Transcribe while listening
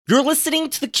You're listening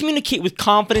to the Communicate with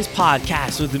Confidence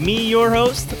podcast with me, your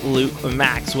host, Luke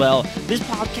Maxwell. This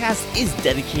podcast is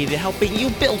dedicated to helping you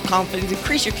build confidence,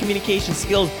 increase your communication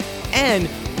skills, and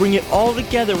bring it all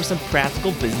together with some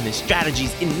practical business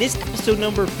strategies. In this episode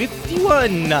number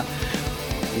 51,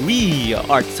 we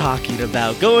are talking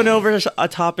about going over a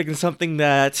topic and something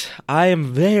that I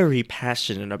am very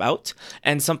passionate about,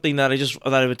 and something that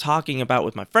I've been talking about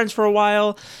with my friends for a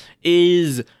while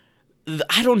is,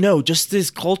 I don't know, just this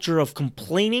culture of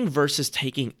complaining versus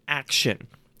taking action.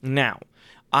 Now,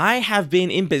 I have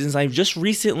been in business. I've just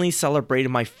recently celebrated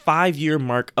my 5-year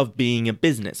mark of being a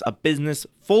business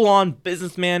full-on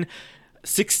businessman.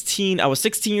 I was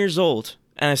 16 years old,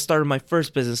 and I started my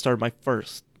first business, started my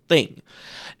first thing.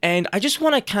 And I just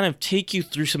want to kind of take you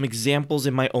through some examples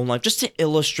in my own life just to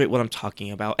illustrate what I'm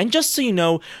talking about. And just so you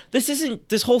know,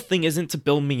 this whole thing isn't to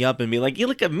build me up and be like, you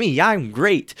look at me, I'm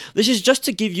great. This is just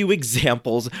to give you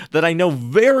examples that I know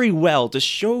very well to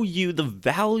show you the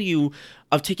value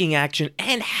of taking action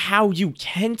and how you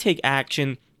can take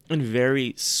action in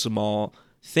very small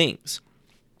things.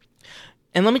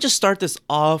 And let me just start this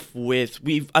off with,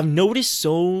 I've noticed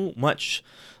so much,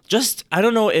 I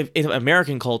don't know if in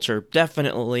American culture,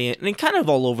 definitely, and kind of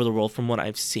all over the world from what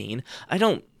I've seen. I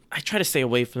try to stay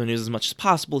away from the news as much as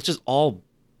possible. It's just all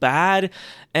bad,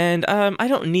 and I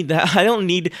don't need that. I don't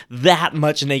need that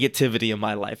much negativity in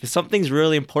my life. If something's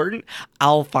really important,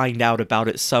 I'll find out about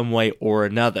it some way or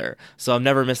another. So I'm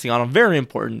never missing out on very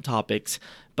important topics,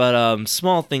 but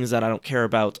small things that I don't care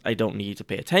about, I don't need to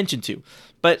pay attention to.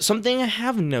 But something I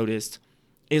have noticed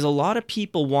is a lot of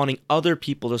people wanting other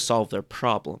people to solve their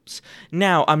problems.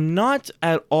 Now, I'm not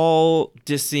at all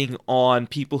dissing on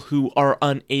people who are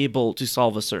unable to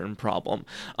solve a certain problem.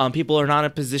 People are not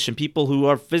in a position, people who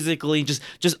are physically just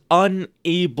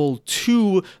unable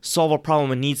to solve a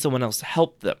problem and need someone else to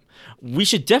help them. We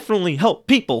should definitely help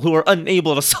people who are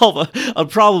unable to solve a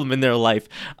problem in their life.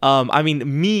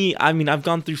 I've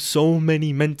gone through so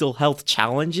many mental health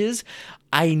challenges.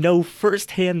 I know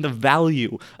firsthand the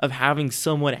value of having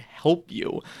someone help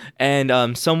you,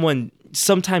 and someone,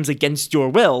 sometimes against your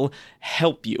will,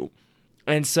 help you.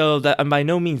 And so that I'm by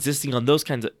no means dissing on those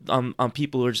kinds of on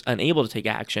people who are just unable to take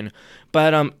action.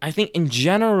 But I think in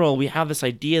general, we have this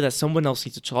idea that someone else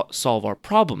needs to solve our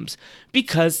problems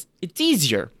because it's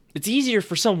easier. It's easier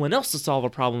for someone else to solve our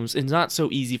problems. It's not so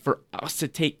easy for us to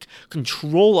take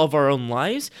control of our own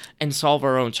lives and solve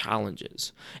our own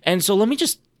challenges. And so let me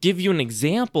just give you an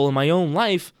example in my own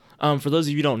life. For those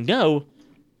of you who don't know,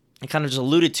 I kind of just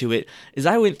alluded to it, is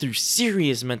I went through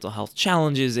serious mental health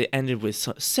challenges. It ended with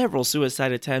several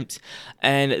suicide attempts,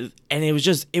 and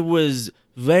it was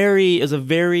a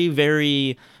very,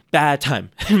 very bad time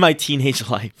in my teenage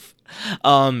life.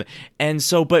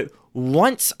 But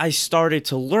once I started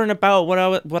to learn about what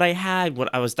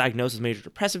I was diagnosed with major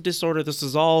depressive disorder. This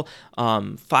was all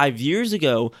 5 years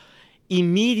ago.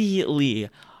 Immediately,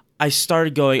 I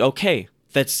started going, okay,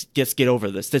 let's get over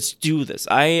this. Let's do this.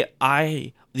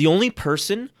 The only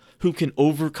person who can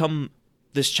overcome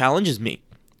this challenge is me.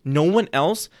 No one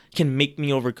else can make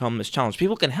me overcome this challenge.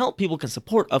 People can help, people can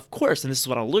support, of course, and this is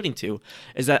what I'm alluding to,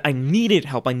 is that I needed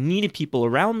help. I needed people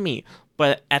around me.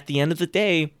 But at the end of the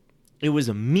day, it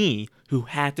was me who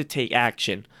had to take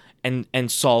action and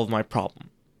solve my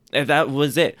problem. And that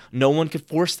was it. No one could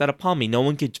force that upon me. No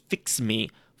one could fix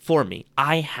me for me.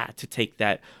 I had to take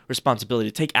that responsibility,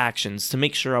 to take actions, to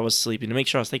make sure I was sleeping, to make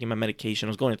sure I was taking my medication, I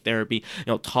was going to therapy,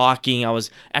 talking, I was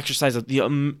exercising,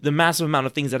 the massive amount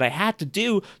of things that I had to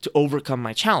do to overcome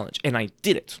my challenge, and I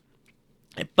did it.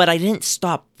 But I didn't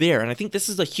stop there, and I think this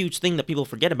is a huge thing that people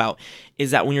forget about, is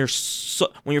that when you're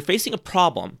facing a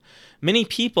problem, many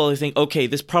people think, okay,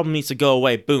 this problem needs to go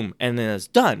away, boom, and then it's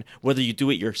done. Whether you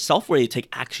do it yourself, whether you take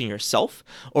action yourself,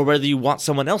 or whether you want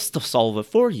someone else to solve it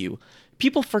for you.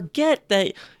 People forget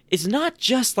that it's not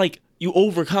just like you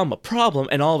overcome a problem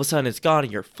and all of a sudden it's gone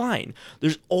and you're fine.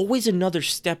 There's always another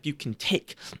step you can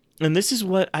take. And this is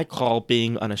what I call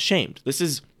being unashamed. This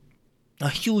is a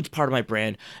huge part of my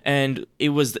brand, and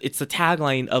it's the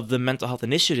tagline of the mental health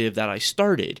initiative that I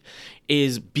started,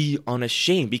 is be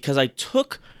unashamed, because I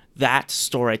took that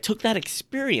story, I took that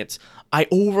experience, I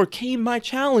overcame my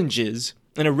challenges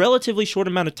in a relatively short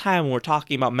amount of time when we're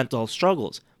talking about mental health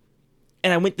struggles.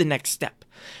 And I went the next step.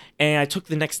 And I took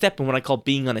the next step, and what I call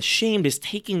being unashamed is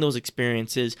taking those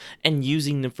experiences and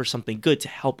using them for something good to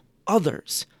help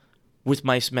others with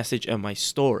my message and my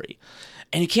story.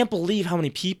 And you can't believe how many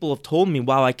people have told me,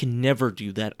 wow, I can never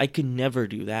do that. I can never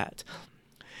do that.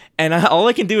 And all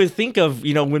I can do is think of,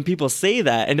 when people say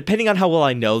that, and depending on how well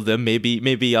I know them,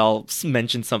 maybe I'll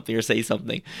mention something or say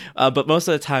something. But most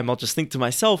of the time, I'll just think to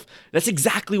myself, that's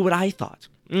exactly what I thought.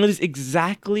 That is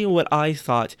exactly what I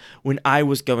thought when I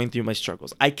was going through my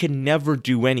struggles. I could never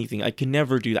do anything. I could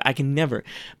never do that. I can never.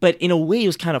 But in a way, it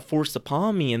was kind of forced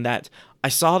upon me in that I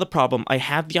saw the problem. I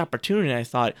had the opportunity, and I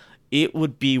thought it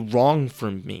would be wrong for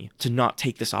me to not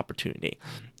take this opportunity.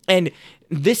 And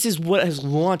this is what has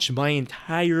launched my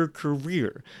entire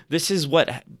career. This is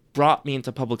what brought me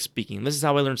into public speaking. This is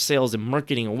how I learned sales and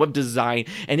marketing and web design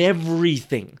and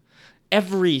everything.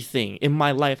 Everything in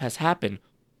my life has happened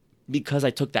because I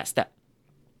took that step.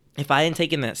 If I hadn't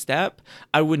taken that step,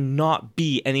 I would not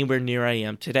be anywhere near I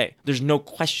am today. There's no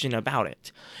question about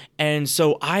it. And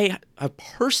so I have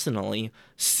personally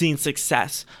seen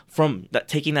success from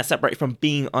taking that step, right, from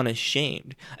being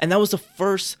unashamed. And that was the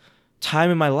first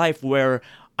time in my life where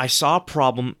I saw a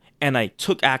problem and I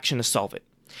took action to solve it.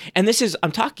 And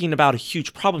I'm talking about a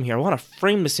huge problem here. I want to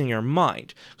frame this in your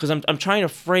mind because I'm trying to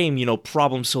frame,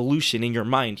 problem solution in your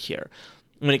mind here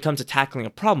when it comes to tackling a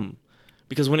problem.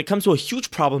 Because when it comes to a huge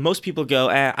problem, most people go,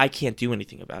 I can't do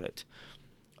anything about it.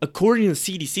 According to the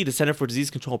CDC, the Center for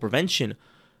Disease Control and Prevention,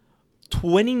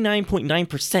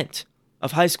 29.9%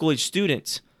 of high school age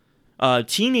students,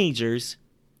 teenagers,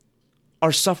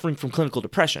 are suffering from clinical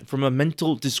depression, from a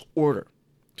mental disorder.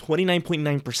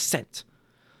 29.9%.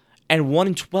 And 1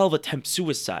 in 12 attempt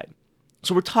suicide.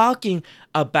 So we're talking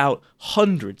about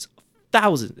hundreds,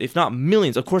 thousands, if not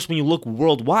millions. Of course, when you look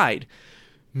worldwide,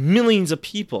 millions of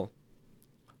people,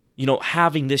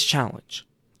 having this challenge.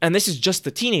 And this is just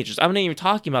the teenagers. I'm not even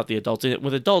talking about the adults.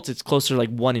 With adults, it's closer to like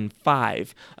 1 in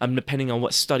 5, depending on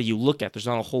what study you look at. There's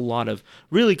not a whole lot of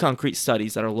really concrete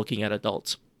studies that are looking at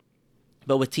adults.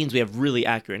 But with teens, we have really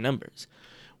accurate numbers.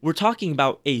 We're talking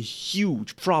about a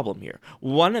huge problem here,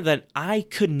 one that I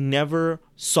could never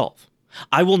solve.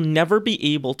 I will never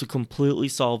be able to completely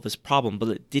solve this problem, but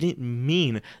it didn't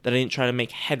mean that I didn't try to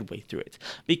make headway through it.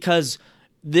 Because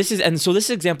this is an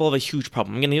example of a huge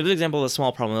problem. I'm going to give an example of a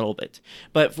small problem a little bit.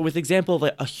 But with example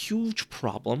of a huge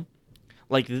problem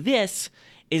like this,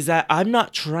 is that I'm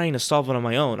not trying to solve it on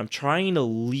my own. I'm trying to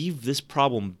leave this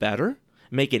problem better,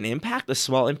 make an impact, a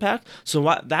small impact,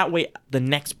 so that way the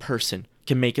next person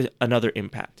can make another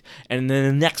impact. And then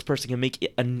the next person can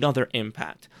make another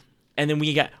impact. And then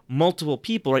we get multiple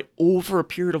people, right, over a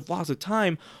period of lots of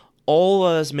time, all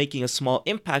of us making a small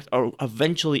impact are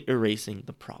eventually erasing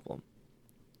the problem.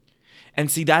 And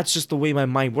see, that's just the way my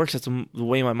mind works. That's the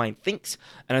way my mind thinks.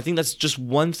 And I think that's just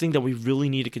one thing that we really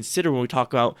need to consider when we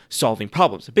talk about solving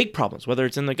problems, big problems, whether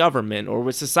it's in the government or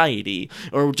with society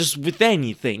or just with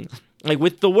anything, like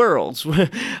with the world.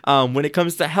 When it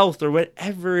comes to health or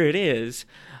whatever it is,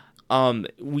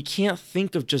 we can't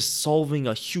think of just solving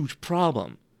a huge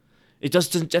problem. That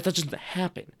doesn't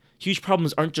happen. Huge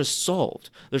problems aren't just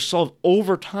solved. They're solved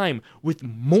over time with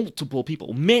multiple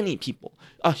people, many people,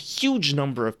 a huge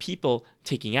number of people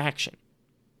taking action.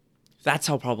 That's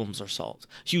how problems are solved.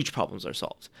 Huge problems are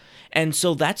solved. And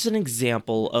so that's an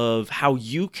example of how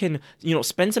you can,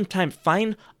 spend some time,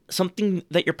 find something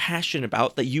that you're passionate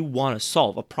about that you want to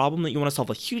solve, a problem that you want to solve,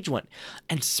 a huge one,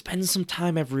 and spend some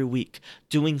time every week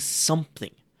doing something.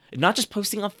 Not just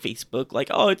posting on Facebook like,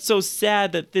 oh, it's so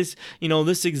sad that this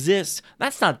exists.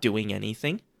 That's not doing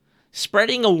anything.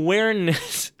 Spreading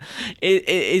awareness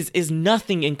is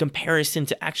nothing in comparison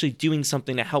to actually doing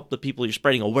something to help the people you're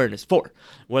spreading awareness for.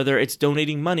 Whether it's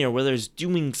donating money or whether it's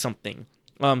doing something.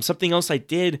 Something else I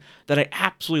did that I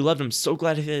absolutely loved, I'm so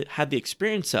glad I had the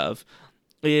experience of,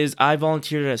 is I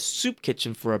volunteered at a soup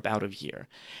kitchen for about a year.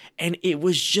 And it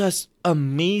was just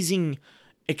amazing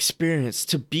experience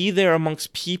to be there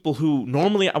amongst people who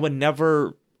normally I would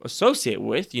never associate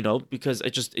with, because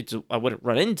I wouldn't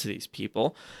run into these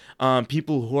people.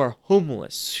 People who are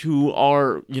homeless, who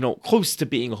are, close to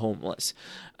being homeless,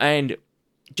 and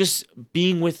just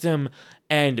being with them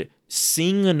and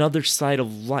seeing another side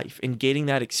of life and getting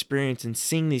that experience and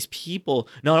seeing these people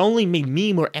not only made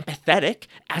me more empathetic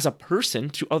as a person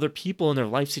to other people in their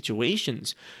life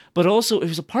situations, but also it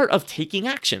was a part of taking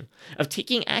action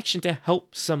to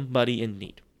help somebody in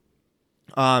need.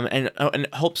 And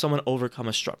help someone overcome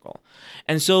a struggle.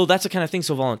 And so that's the kind of thing.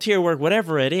 So volunteer work,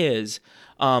 whatever it is,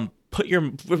 put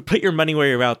your money where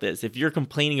your mouth is. If you're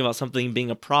complaining about something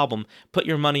being a problem, put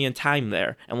your money and time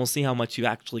there, and we'll see how much you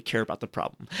actually care about the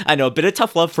problem. I know, a bit of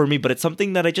tough love for me, but it's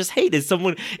something that I just hate. Is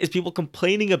people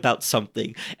complaining about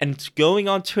something and going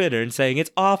on Twitter and saying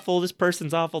it's awful, this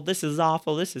person's awful, this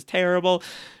is terrible,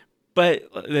 but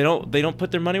they don't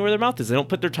put their money where their mouth is. They don't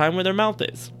put their time where their mouth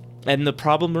is. And the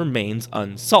problem remains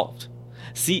unsolved.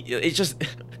 See,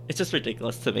 it's It's just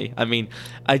ridiculous to me. I mean,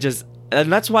 and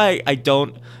that's why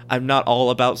I'm not all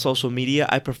about social media.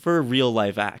 I prefer real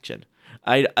life action.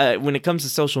 When it comes to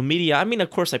social media, I mean, of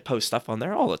course I post stuff on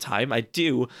there all the time. I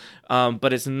do.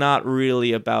 But it's not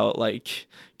really about like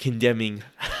condemning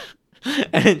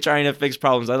and trying to fix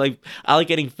problems. I like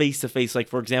getting face to face. Like,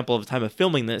 for example, at the time of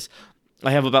filming this,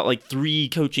 I have about like 3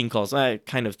 coaching calls,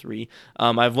 kind of 3.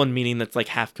 I have one meeting that's like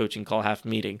half coaching call, half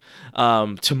meeting,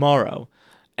 tomorrow.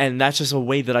 And that's just a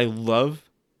way that I love,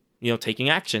 taking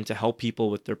action to help people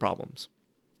with their problems.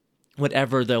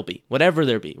 Whatever there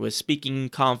be, with speaking,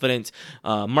 confidence,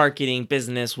 marketing,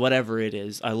 business, whatever it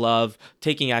is. I love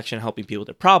taking action, helping people with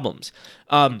their problems.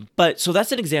 But so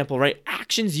that's an example, right?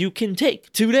 Actions you can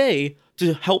take today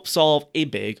to help solve a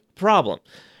big problem.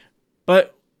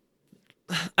 But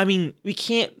I mean,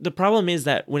 the problem is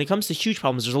that when it comes to huge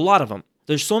problems, there's a lot of them.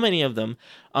 There's so many of them.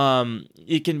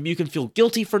 You can feel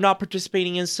guilty for not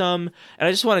participating in some. And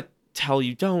I just want to tell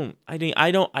you,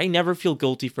 I never feel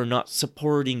guilty for not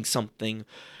supporting something,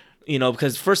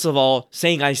 because first of all,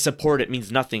 saying I support it means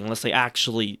nothing unless I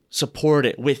actually support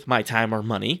it with my time or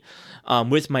money,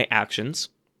 with my actions.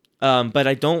 But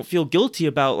I don't feel guilty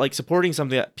about like supporting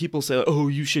something that people say, oh,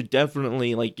 you should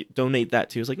definitely like donate that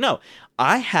to. It's like, no,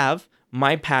 I have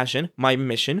my passion, my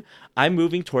mission. I'm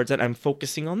moving towards that. I'm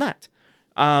focusing on that.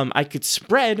 I could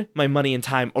spread my money and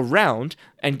time around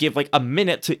and give like a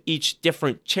minute to each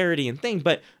different charity and thing.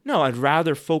 But no, I'd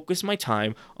rather focus my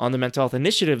time on the mental health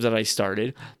initiative that I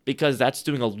started because that's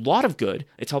doing a lot of good.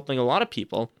 It's helping a lot of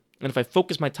people. And if I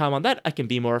focus my time on that, I can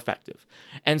be more effective.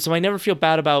 And so I never feel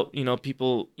bad about,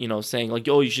 people, saying like,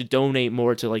 oh, you should donate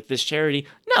more to like this charity.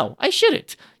 No, I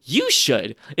shouldn't. You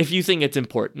should if you think it's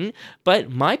important.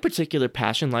 But my particular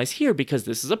passion lies here because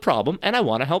this is a problem and I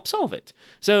want to help solve it.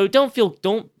 So don't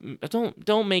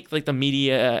make like the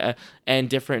media and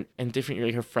different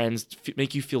your friends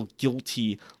make you feel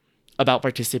guilty about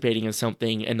participating in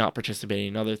something and not participating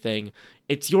in another thing.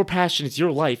 It's your passion, it's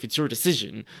your life, it's your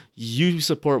decision. You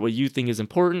support what you think is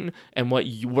important and where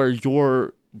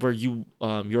your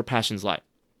passions lie.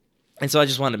 And so I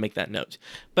just wanted to make that note.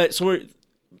 But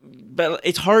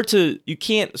it's hard to, you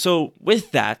can't, so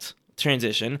with that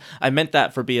transition, I meant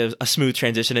that for be a smooth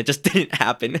transition, it just didn't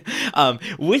happen.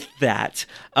 With that,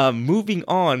 moving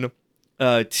on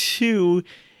to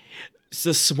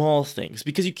the small things,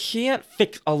 because you can't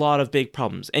fix a lot of big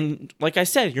problems. And like I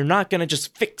said, you're not going to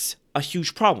just fix a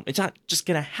huge problem. It's not just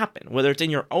going to happen, whether it's in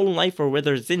your own life or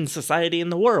whether it's in society, in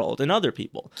the world, and other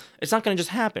people. It's not going to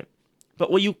just happen.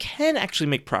 But what you can actually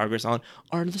make progress on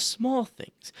are the small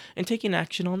things and taking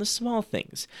action on the small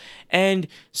things. And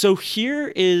so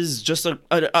here is just an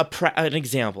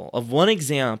example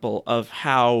of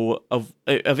how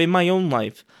in my own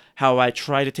life, how I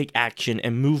try to take action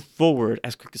and move forward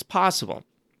as quick as possible.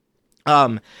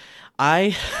 It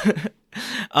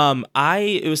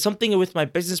was something with my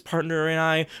business partner and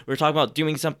I. We were talking about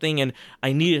doing something, and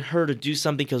I needed her to do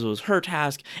something because it was her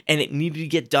task, and it needed to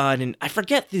get done. And I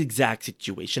forget the exact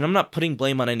situation. I'm not putting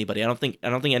blame on anybody. I don't think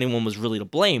anyone was really to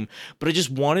blame, but I just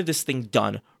wanted this thing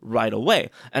done right away.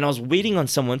 And I was waiting on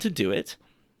someone to do it,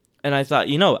 and I thought,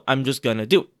 I'm just gonna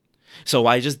do it. So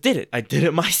I just did it. I did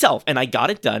it myself, and I got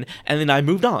it done, and then I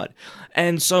moved on.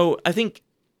 And so I think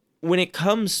when it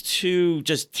comes to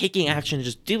just taking action,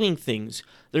 just doing things,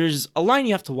 there's a line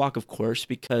you have to walk, of course,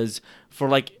 because for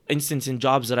like instance in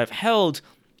jobs that I've held,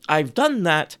 I've done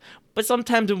that, but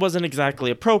sometimes it wasn't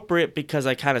exactly appropriate because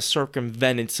I kind of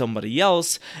circumvented somebody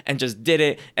else and just did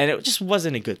it, and it just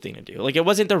wasn't a good thing to do. Like, it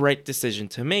wasn't the right decision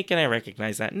to make, and I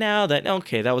recognize that now that,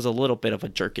 okay, that was a little bit of a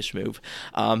jerkish move.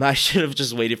 I should have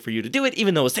just waited for you to do it,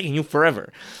 even though it was taking you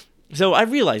forever. So I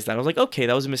realized that. I was like, okay,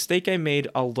 that was a mistake I made.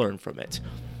 I'll learn from it.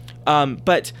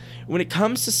 But when it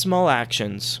comes to small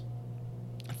actions,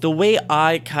 the way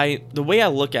I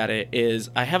look at it is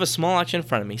I have a small action in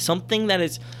front of me, something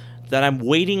that I'm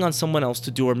waiting on someone else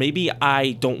to do, or maybe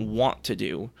I don't want to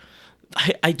do.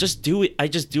 I just do it. I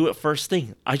just do it first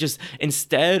thing.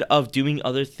 Instead of doing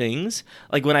other things,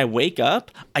 like when I wake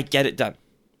up, I get it done.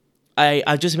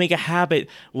 I just make a habit.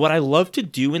 What I love to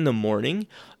do in the morning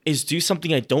is do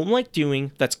something I don't like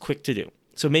doing that's quick to do.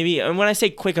 So maybe, and when I say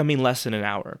quick, I mean less than an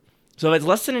hour. So if it's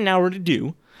less than an hour to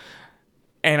do,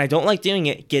 and I don't like doing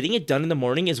it, getting it done in the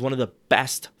morning is one of the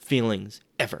best feelings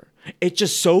ever. It's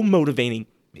just so motivating.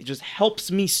 It just helps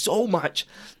me so much.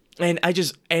 And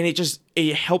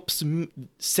it helps me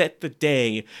set the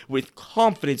day with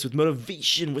confidence, with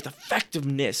motivation, with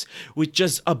effectiveness, with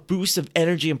just a boost of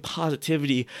energy and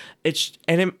positivity.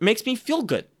 And it makes me feel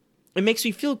good. It makes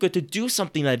me feel good to do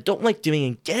something that I don't like doing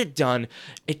and get it done.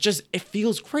 It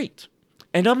feels great.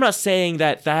 And I'm not saying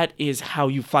that that is how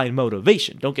you find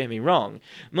motivation. Don't get me wrong.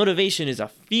 Motivation is a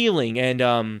feeling, and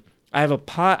I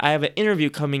have an interview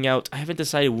coming out. I haven't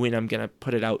decided when I'm gonna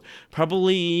put it out.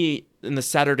 Probably in the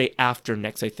Saturday after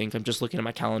next, I think. I'm just looking at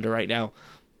my calendar right now.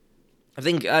 I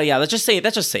think, let's just say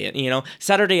it,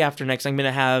 Saturday after next, I'm going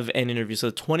to have an interview. So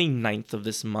the 29th of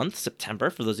this month, September,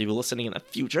 for those of you listening in the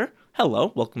future.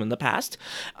 Hello, welcome in the past.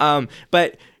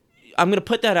 But I'm going to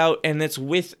put that out, and it's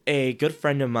with a good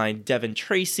friend of mine, Devin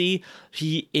Tracy.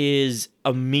 He is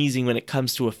amazing when it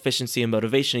comes to efficiency and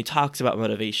motivation. He talks about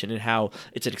motivation and how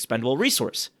it's an expendable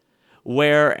resource,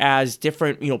 whereas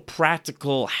different,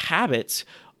 practical habits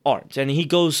aren't. And he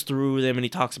goes through them and he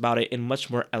talks about it in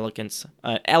much more eloquence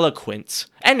than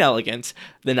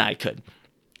I could.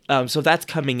 So that's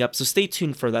coming up. So stay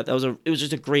tuned for that. It was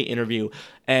just a great interview,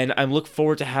 and I look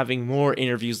forward to having more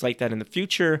interviews like that in the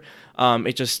future.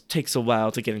 It just takes a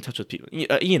while to get in touch with people.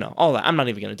 All that. I'm not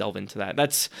even going to delve into that.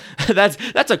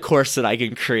 That's a course that I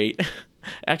can create.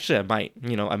 Actually,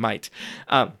 I might.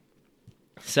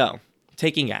 So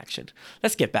taking action.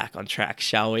 Let's get back on track,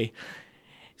 shall we?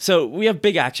 So we have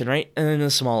big action, right? And then the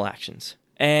small actions.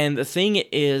 And the thing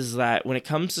is that when it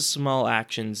comes to small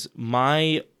actions,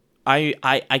 I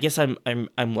guess I'm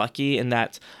lucky in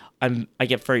that I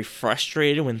get very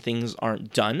frustrated when things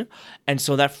aren't done, and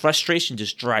so that frustration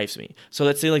just drives me. So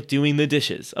let's say like doing the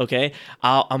dishes, okay?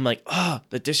 I'm like,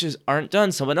 the dishes aren't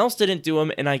done. Someone else didn't do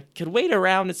them, and I could wait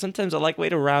around. And sometimes I like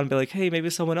wait around and be like, hey, maybe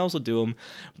someone else will do them,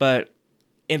 but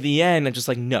in the end, I'm just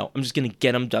like, no, I'm just going to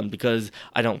get them done because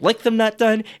I don't like them not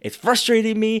done. It's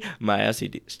frustrating me. My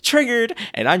OCD is triggered,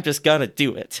 and I'm just going to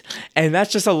do it. And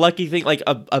that's just a lucky thing, like,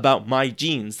 about my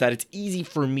genes, that it's easy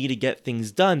for me to get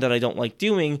things done that I don't like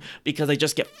doing because I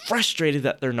just get frustrated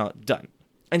that they're not done.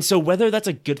 And so whether that's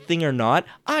a good thing or not,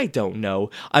 I don't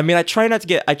know. I mean, I try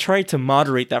to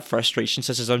moderate that frustration,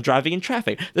 such as I'm driving in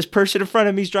traffic. This person in front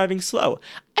of me is driving slow.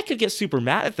 I could get super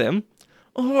mad at them.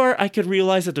 Or I could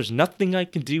realize that there's nothing I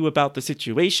can do about the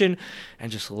situation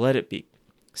and just let it be.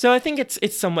 So I think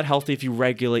it's somewhat healthy if you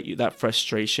regulate that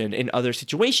frustration in other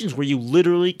situations where you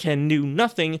literally can do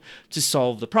nothing to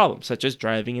solve the problem, such as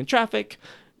driving in traffic.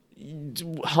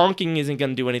 Honking isn't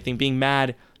going to do anything. Being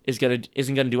mad isn't going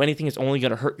to do anything. It's only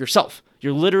going to hurt yourself.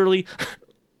 You're literally...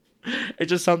 It's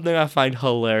just something I find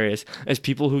hilarious as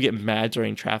people who get mad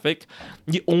during traffic.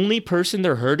 The only person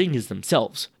they're hurting is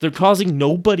themselves. They're causing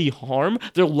nobody harm.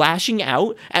 They're lashing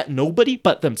out at nobody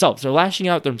but themselves. They're lashing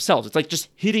out at themselves. It's like just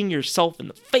hitting yourself in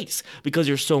the face because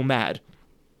you're so mad.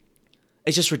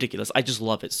 It's just ridiculous. I just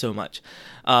love it so much.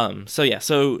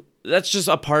 So that's just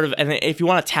a part of, and if you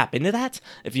want to tap into that,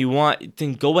 if you want,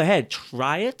 then go ahead,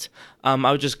 try it. I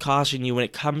would just caution you when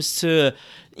it comes to,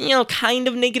 kind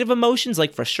of negative emotions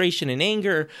like frustration and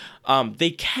anger,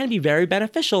 they can be very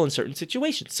beneficial in certain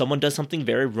situations. Someone does something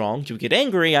very wrong, you get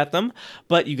angry at them,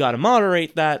 but you got to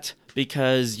moderate that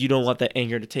because you don't want that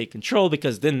anger to take control,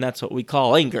 because then that's what we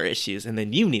call anger issues, and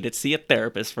then you need to see a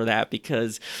therapist for that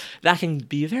because that can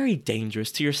be very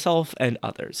dangerous to yourself and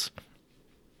others.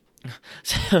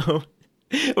 So,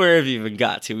 where have you even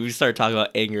got to? We started talking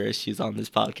about anger issues on this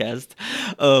podcast.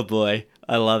 Oh boy,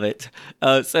 I love it.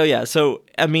 So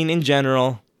I mean, in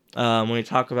general, when we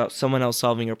talk about someone else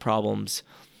solving your problems,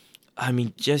 I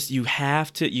mean, just you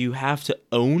have to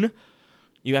own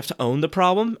the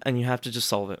problem, and you have to just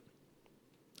solve it.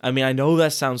 I mean, I know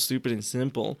that sounds stupid and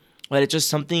simple, but it's just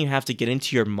something you have to get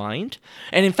into your mind.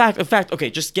 And in fact, okay,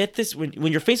 just get this, when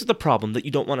you're faced with a problem that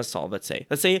you don't want to solve, let's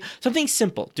say something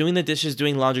simple, doing the dishes,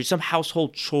 doing laundry, some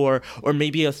household chore, or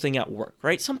maybe a thing at work,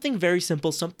 right? Something very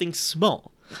simple, something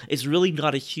small. It's really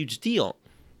not a huge deal.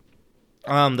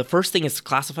 The first thing is to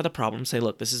classify the problem, say,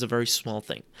 look, this is a very small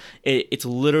thing. It's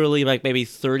literally like maybe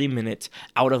 30 minutes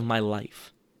out of my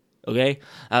life. Okay,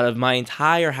 out of my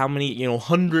entire, how many,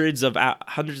 hundreds of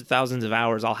thousands of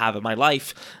hours I'll have in my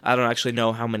life. I don't actually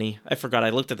know how many. I forgot.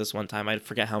 I looked at this one time. I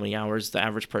forget how many hours the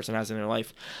average person has in their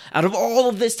life. Out of all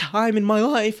of this time in my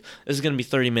life, this is going to be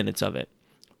 30 minutes of it.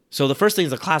 So the first thing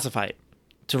is to classify it,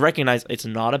 to recognize it's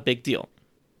not a big deal.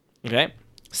 Okay.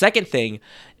 Second thing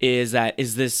I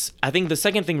think the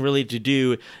second thing really to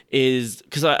do is,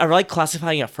 because I like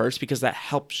classifying it first because that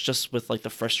helps just with like the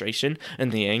frustration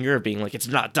and the anger of being like, it's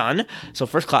not done. So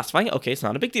first classifying it, okay, it's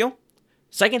not a big deal.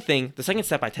 The second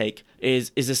step I take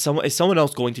is someone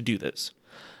else going to do this?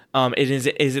 Is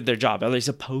it their job? Are they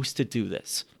supposed to do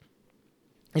this?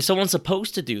 If someone's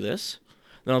supposed to do this,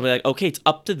 then I'll be like, okay, it's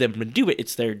up to them to do it.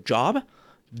 It's their job.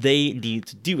 They need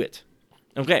to do it.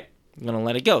 Okay. I'm going to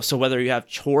let it go. So whether you have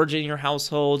chores in your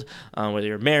household, whether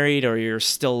you're married or you're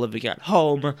still living at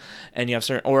home, and you have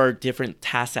certain or different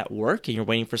tasks at work, and you're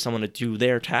waiting for someone to do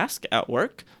their task at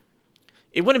work,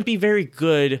 it wouldn't be very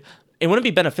good. It wouldn't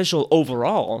be beneficial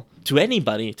overall to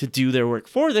anybody to do their work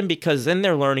for them, because then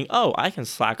they're learning, oh, I can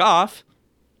slack off.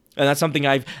 And that's something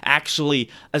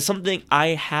something I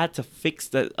had to fix,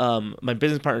 that my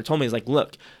business partner told me, is like,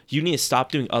 look, you need to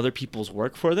stop doing other people's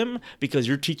work for them because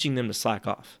you're teaching them to slack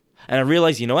off. And I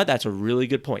realized, you know what, that's a really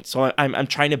good point. So I'm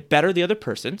trying to better the other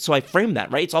person. So I frame that,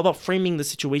 right? It's all about framing the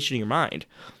situation in your mind.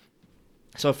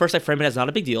 So at first I frame it as not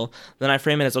a big deal. Then I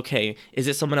frame it as, okay, is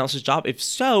it someone else's job? If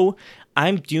so,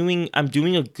 I'm doing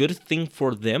a good thing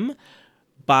for them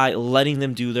by letting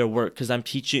them do their work, because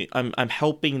I'm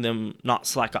helping them not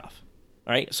slack off.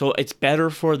 All right? So it's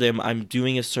better for them. I'm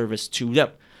doing a service to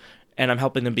them, and I'm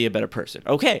helping them be a better person.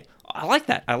 Okay, I like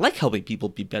that. I like helping people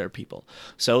be better people.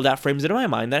 So that frames it in my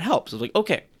mind. That helps. It's like,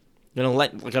 okay, I'm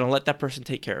gonna let that person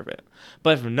take care of it.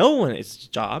 But if no one is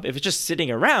job, if it's just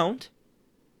sitting around,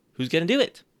 who's gonna do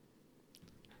it?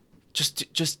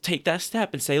 Just take that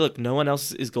step and say, look, no one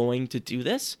else is going to do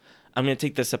this. I'm gonna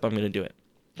take this step. I'm gonna do it.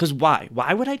 Because why?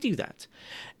 Why would I do that?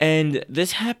 And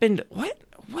this happened. What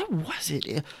was it?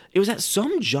 It was at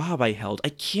some job I held. I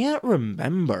can't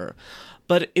remember,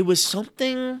 but it was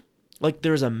something like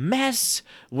there was a mess,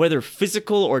 whether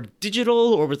physical or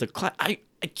digital, or with the class. I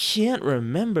can't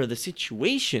remember the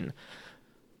situation.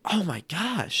 Oh my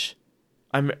gosh.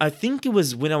 I think it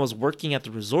was when I was working at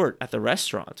the resort, at the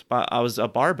restaurant. I was a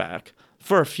bar back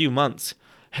for a few months.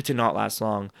 It did not last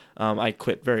long. I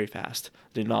quit very fast.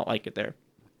 Did not like it there.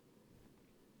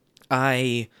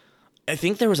 I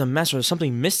think there was a mess or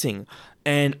something missing,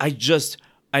 and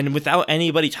without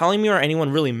anybody telling me or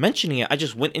anyone really mentioning it, I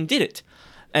just went and did it.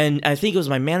 And I think it was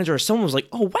my manager or someone was like,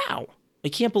 "Oh wow, I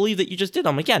can't believe that you just did it."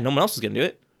 I'm like, "Yeah, no one else is gonna do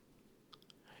it."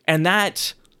 And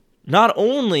that not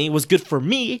only was good for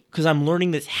me, because I'm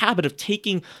learning this habit of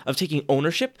taking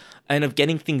ownership and of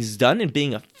getting things done and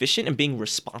being efficient and being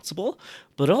responsible,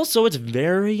 but also it's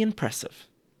very impressive.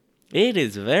 It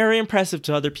is very impressive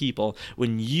to other people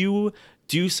when you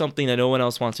do something that no one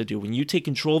else wants to do. When you take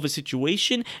control of a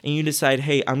situation and you decide,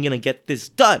 hey, I'm going to get this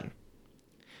done.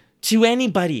 To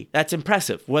anybody, that's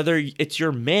impressive. Whether it's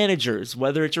your managers,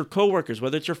 whether it's your coworkers,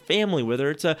 whether it's your family, whether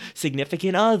it's a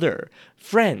significant other,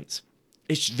 friends.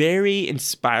 It's very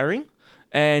inspiring,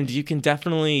 and you can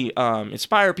definitely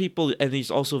inspire people, and it's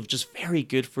also just very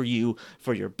good for you,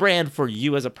 for your brand, for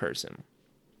you as a person.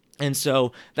 And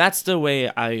so that's the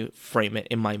way I frame it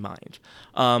in my mind.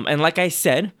 And like I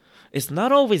said, it's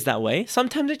not always that way.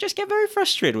 Sometimes I just get very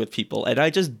frustrated with people, and I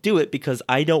just do it because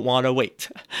I don't want to wait.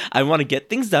 I want to get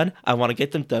things done. I want to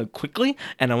get them done quickly,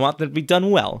 and I want them to be done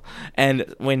well.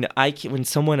 And when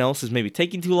someone else is maybe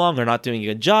taking too long or not doing a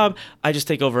good job, I just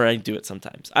take over and I do it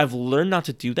sometimes. I've learned not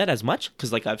to do that as much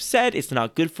because, like I've said, it's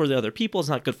not good for the other people. It's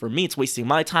not good for me. It's wasting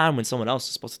my time when someone else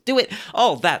is supposed to do it.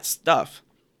 All that stuff.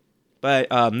 But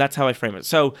that's how I frame it.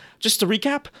 So just to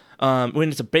recap, when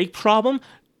it's a big problem,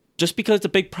 just because it's a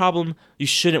big problem, you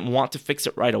shouldn't want to fix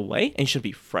it right away, and you shouldn't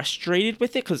be frustrated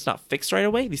with it because it's not fixed right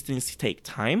away. These things take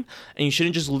time, and you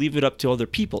shouldn't just leave it up to other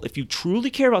people. If you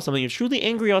truly care about something, you're truly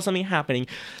angry about something happening,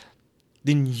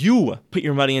 then you put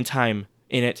your money and time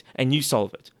in it, and you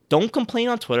solve it. Don't complain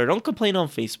on Twitter. Don't complain on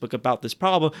Facebook about this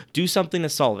problem. Do something to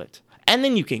solve it, and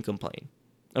then you can complain.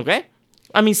 Okay?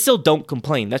 I mean, still don't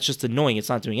complain. That's just annoying. It's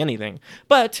not doing anything.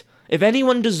 But if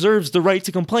anyone deserves the right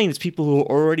to complain, it's people who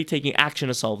are already taking action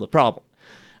to solve the problem.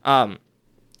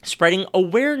 Spreading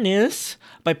awareness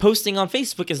by posting on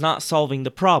Facebook is not solving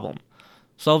the problem.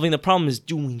 Solving the problem is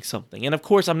doing something. And of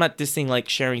course, I'm not dissing like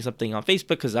sharing something on Facebook,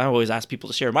 because I always ask people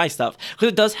to share my stuff, because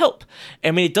it does help.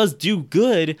 I mean, it does do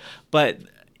good, but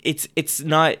it's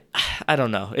not, I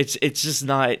don't know. It's just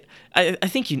not, I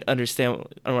think you understand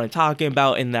what I'm talking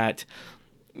about, in that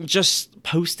just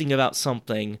posting about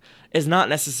something is not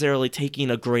necessarily taking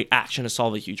a great action to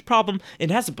solve a huge problem. It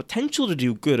has the potential to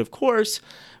do good, of course,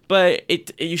 but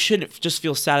you shouldn't just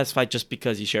feel satisfied just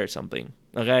because you shared something.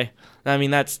 Okay? I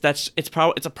mean, it's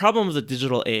a problem of the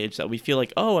digital age that we feel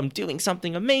like, oh, I'm doing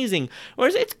something amazing,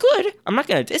 whereas it's good. I'm not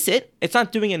gonna diss it. It's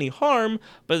not doing any harm,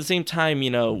 but at the same time,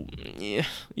 you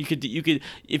could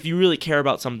if you really care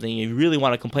about something, you really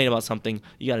want to complain about something,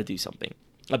 you got to do something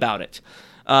about it.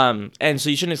 And so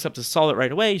you shouldn't accept to solve it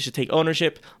right away. You should take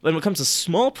ownership. When it comes to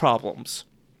small problems,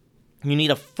 you need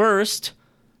to first,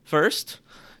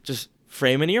 just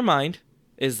frame it in your mind,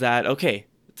 is that, okay,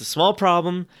 it's a small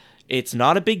problem. It's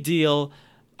not a big deal.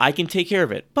 I can take care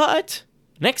of it. But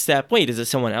next step, wait, is it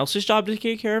someone else's job to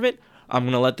take care of it? I'm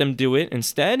going to let them do it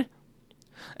instead.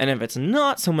 And if it's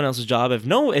not someone else's job,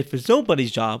 if it's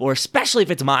nobody's job, or especially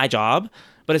if it's my job,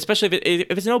 but especially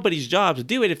if it's nobody's job to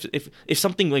do it, if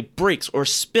something like breaks or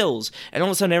spills, and all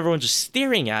of a sudden everyone's just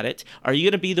staring at it, are you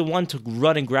going to be the one to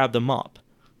run and grab the mop?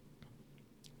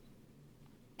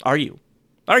 Are you?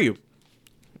 Are you?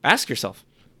 Ask yourself,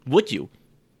 would you?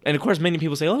 And of course, many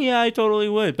people say, oh yeah, I totally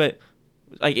would. But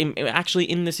like actually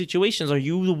in the situations, are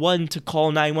you the one to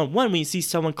call 911 when you see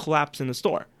someone collapse in the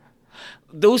store?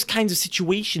 Those kinds of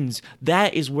situations,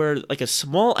 that is where like a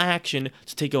small action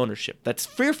to take ownership. That's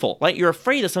fearful. Like you're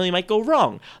afraid that something might go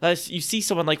wrong. You see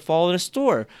someone like fall in a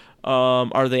store.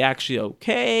 Are they actually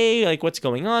okay? Like what's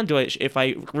going on? If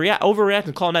I overreact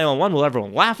and call 911, will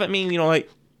everyone laugh at me? Like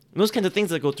those kinds of things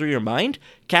that go through your mind,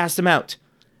 cast them out.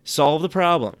 Solve the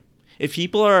problem. If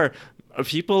people are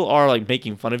like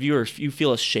making fun of you, or if you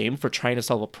feel ashamed for trying to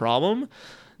solve a problem,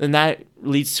 then that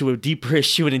leads to a deeper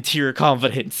issue in interior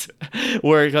confidence,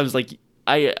 where it comes like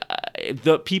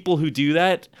the people who do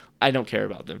that, I don't care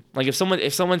about them. Like if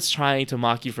someone's trying to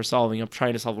mock you for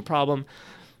trying to solve a problem,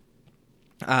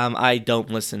 I don't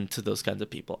listen to those kinds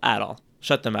of people at all.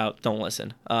 Shut them out. Don't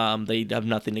listen. They have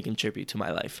nothing to contribute to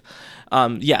my life.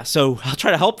 So I'll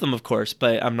try to help them, of course,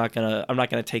 but I'm not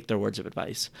gonna take their words of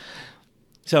advice.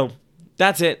 So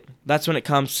that's it. That's when it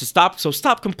comes to stop. So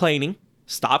stop complaining.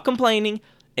 Stop complaining.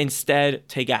 Instead,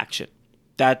 take action.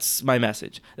 That's my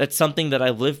message. That's something that I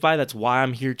live by. That's why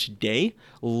I'm here today.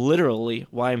 Literally,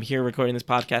 why I'm here recording this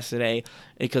podcast today,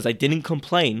 because I didn't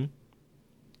complain.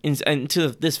 And to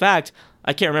this fact,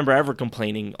 I can't remember ever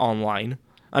complaining online.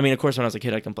 I mean, of course, when I was a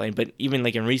kid, I complained, but even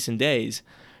like in recent days,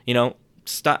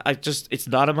 it's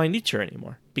not in my nature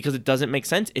anymore because it doesn't make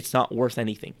sense. It's not worth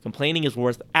anything. Complaining is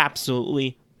worth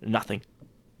absolutely nothing.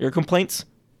 Your complaints,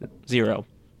 zero,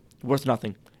 worth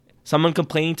nothing. Someone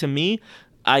complaining to me,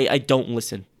 I don't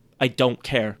listen. I don't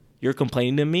care. You're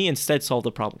complaining to me, instead solve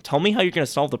the problem. Tell me how you're going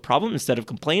to solve the problem instead of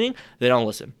complaining. They don't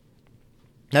listen.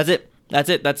 That's it.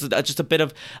 That's just a bit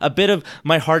of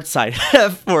my hard side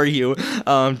for you.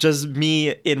 Just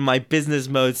me in my business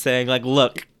mode saying like,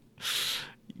 look,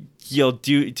 you'll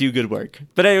do good work.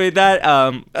 But anyway, that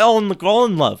all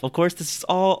in love. Of course, this is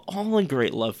all in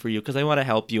great love for you because I want to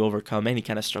help you overcome any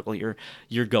kind of struggle you're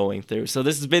going through. So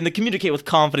this has been the Communicate with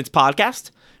Confidence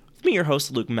podcast. With me, your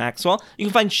host, Luke Maxwell. You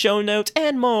can find show notes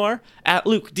and more at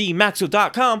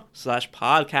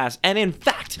lukedmaxwell.com/podcast. And in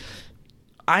fact,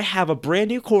 I have a brand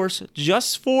new course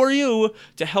just for you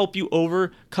to help you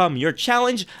overcome your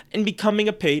challenge in becoming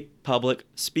a paid public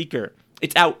speaker.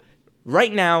 It's out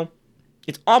right now.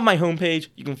 It's on my homepage.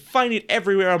 You can find it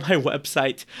everywhere on my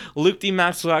website,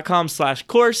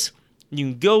 lukedmaxwell.com/course. You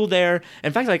can go there.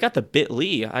 In fact, I got the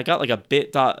bit.ly. I got like a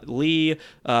bit.ly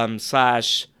 /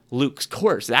 Luke's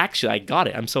course. Actually, I got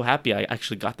it. I'm so happy I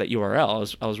actually got that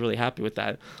URL. I was really happy with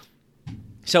that.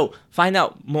 So find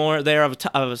out more there of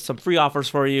some free offers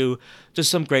for you,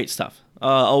 just some great stuff.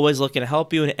 Always looking to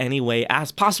help you in any way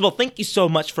as possible. Thank you so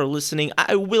much for listening.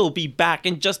 I will be back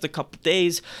in just a couple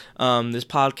days. This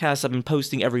podcast I've been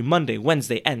posting every Monday,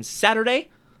 Wednesday, and Saturday.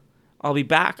 I'll be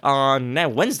back on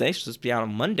Wednesday, so just be out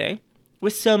on Monday,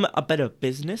 with a bit of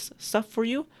business stuff for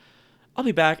you. I'll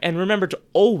be back, and remember to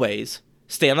always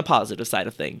stay on the positive side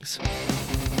of things.